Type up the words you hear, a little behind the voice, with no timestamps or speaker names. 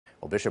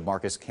Well, Bishop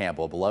Marcus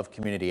Campbell, a beloved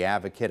community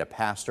advocate, a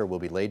pastor, will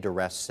be laid to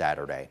rest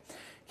Saturday.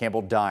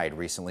 Campbell died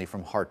recently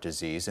from heart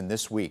disease, and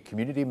this week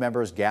community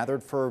members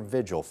gathered for a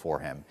vigil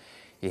for him.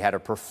 He had a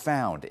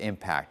profound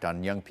impact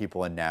on young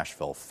people in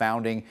Nashville,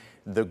 founding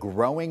the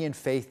Growing in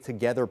Faith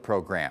Together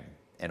program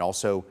and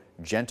also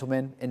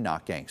Gentlemen and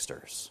Not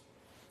Gangsters.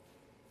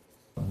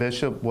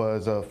 Bishop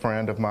was a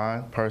friend of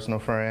mine, personal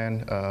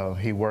friend.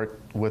 He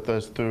worked with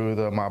us through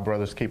the My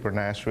Brother's Keeper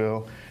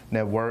Nashville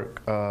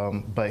network,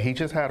 but he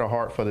just had a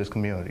heart for this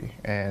community,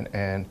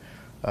 and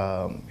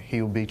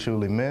he will be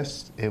truly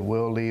missed. It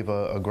will leave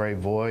a great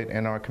void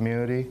in our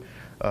community.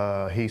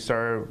 He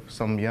served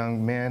some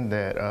young men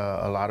that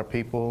a lot of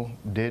people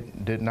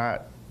did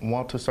not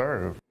want to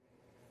serve.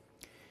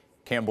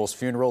 Campbell's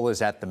funeral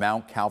is at the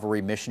Mount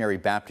Calvary Missionary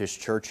Baptist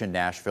Church in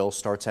Nashville.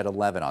 Starts at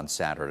 11 on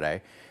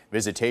Saturday.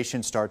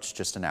 Visitation starts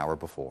just an hour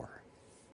before.